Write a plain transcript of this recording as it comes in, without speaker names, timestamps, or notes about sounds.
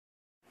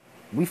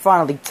we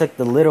finally took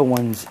the little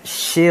one's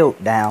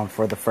shield down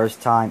for the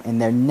first time,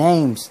 and their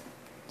names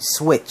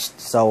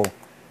switched. So,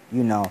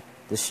 you know,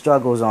 the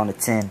struggle's on the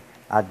 10.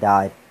 I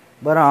died.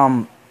 But,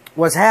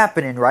 what's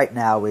happening right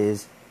now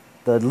is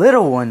the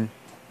little one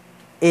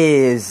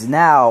is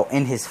now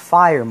in his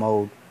fire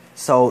mode.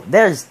 So,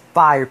 there's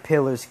fire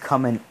pillars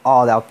coming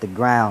all out the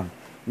ground.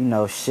 You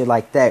know, shit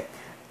like that.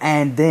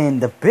 And then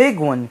the big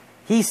one,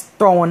 he's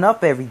throwing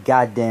up every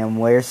goddamn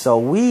where. So,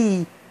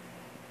 we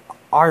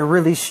are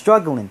really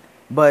struggling.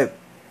 But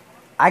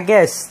I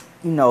guess,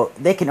 you know,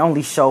 they can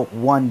only show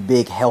one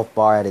big health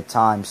bar at a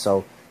time.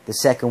 So the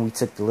second we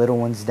took the little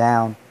ones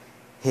down,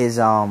 his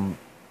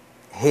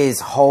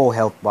whole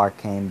health bar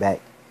came back.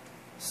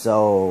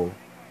 So,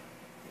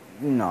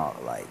 you know,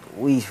 like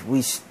oh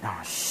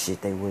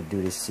shit, they would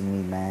do this to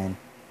me, man.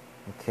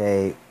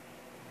 Okay.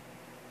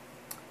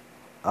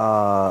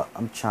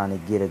 I'm trying to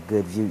get a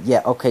good view.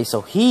 Yeah, okay,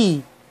 so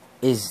he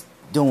is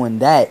doing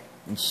that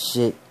and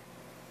shit.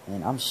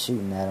 And I'm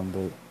shooting at him, but,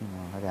 you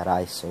know, I got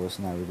ice, so it's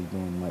not really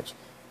doing much.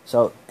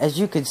 So, as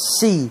you can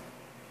see,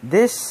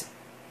 this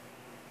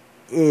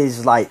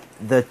is, like,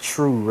 the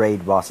true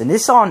raid boss. And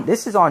this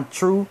is on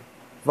True,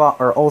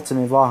 or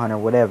Ultimate Vault Hunter,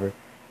 whatever.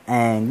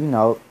 And, you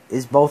know,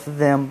 it's both of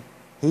them.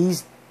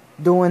 He's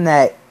doing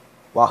that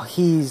while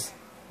he's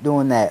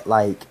doing that.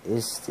 Like,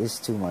 it's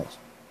too much.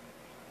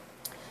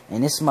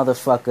 And this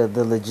motherfucker,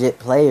 the legit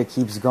player,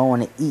 keeps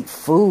going to eat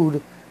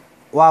food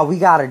while we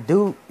gotta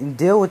do and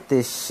deal with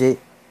this shit.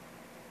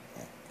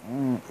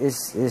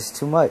 It's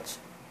too much.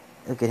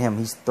 Look at him.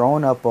 He's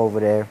throwing up over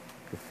there.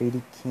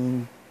 Graffiti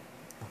King.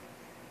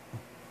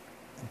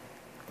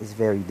 It's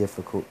very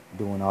difficult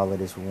doing all of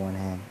this with one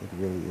hand. It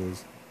really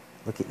is.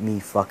 Look at me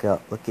fuck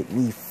up. Look at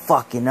me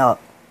fucking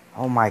up.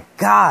 Oh my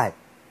god.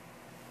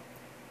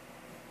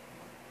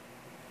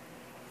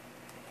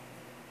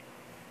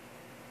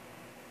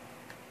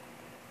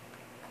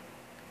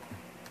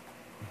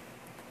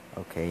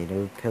 Okay, there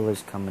were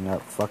pillars coming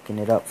up, fucking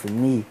it up for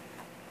me.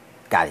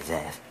 Got his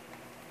ass.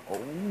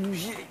 Oh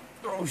shit.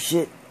 Oh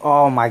shit.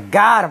 Oh my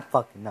god, I'm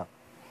fucking up.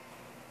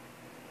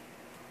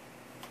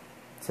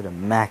 To the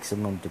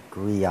maximum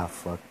degree I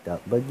fucked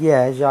up. But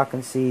yeah, as y'all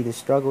can see, the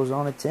struggle's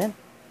on a 10.